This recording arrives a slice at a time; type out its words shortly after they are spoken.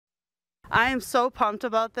I am so pumped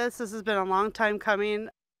about this. This has been a long time coming.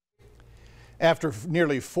 After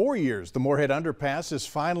nearly 4 years, the Moorhead underpass is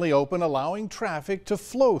finally open, allowing traffic to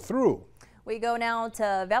flow through. We go now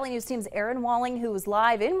to Valley News Team's Aaron Walling, who is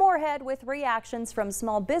live in Moorhead with reactions from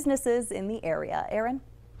small businesses in the area. Aaron?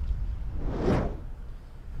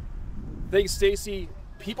 Thanks, Stacy.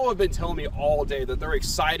 People have been telling me all day that they're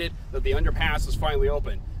excited that the underpass is finally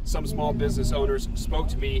open. Some small business owners spoke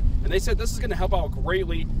to me and they said this is going to help out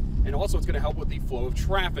greatly, and also it's going to help with the flow of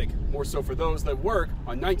traffic, more so for those that work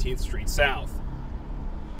on 19th Street South.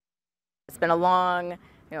 It's been a long,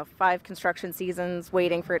 5 construction seasons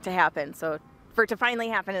waiting for it to happen. So for it to finally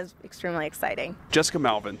happen is extremely exciting. Jessica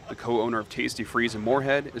Malvin, the co-owner of Tasty Freeze in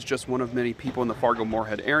Moorhead, is just one of many people in the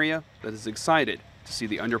Fargo-Moorhead area that is excited to see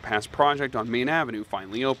the underpass project on Main Avenue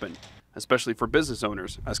finally open, especially for business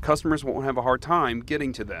owners, as customers won't have a hard time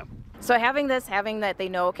getting to them. So having that they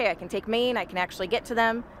know, okay, I can take Main, I can actually get to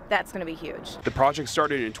them, that's going to be huge. The project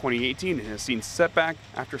started in 2018 and has seen setback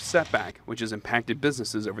after setback, which has impacted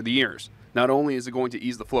businesses over the years. Not only is it going to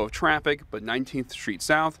ease the flow of traffic, but 19th Street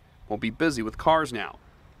South will be busy with cars now.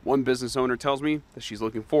 One business owner tells me that she's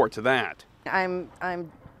looking forward to that. I'm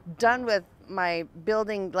done with my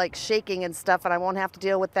building shaking and stuff, and I won't have to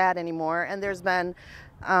deal with that anymore. And there's been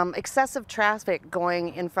excessive traffic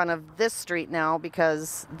going in front of this street now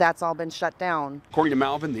because that's all been shut down. According to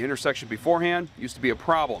Malvin, the intersection beforehand used to be a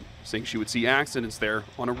problem, saying she would see accidents there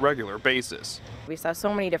on a regular basis. We saw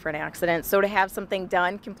so many different accidents, so to have something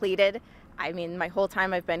done, completed, I mean, my whole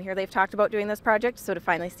time I've been here, they've talked about doing this project, so to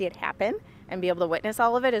finally see it happen and be able to witness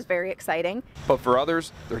all of it is very exciting. But for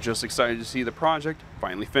others, they're just excited to see the project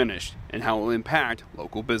finally finished and how it will impact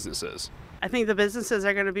local businesses. I think the businesses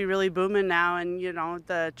are going to be really booming now, and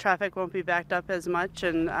the traffic won't be backed up as much,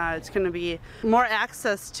 and it's going to be more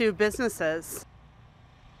access to businesses.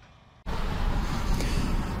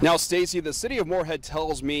 Now, Stacy, the city of Moorhead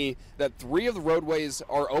tells me that 3 of the roadways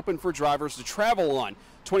are open for drivers to travel on.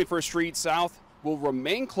 21st Street South will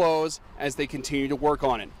remain closed as they continue to work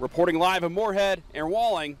on it. Reporting live in Moorhead, Aaron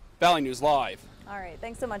Walling, Valley News Live. All right,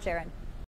 thanks so much, Aaron.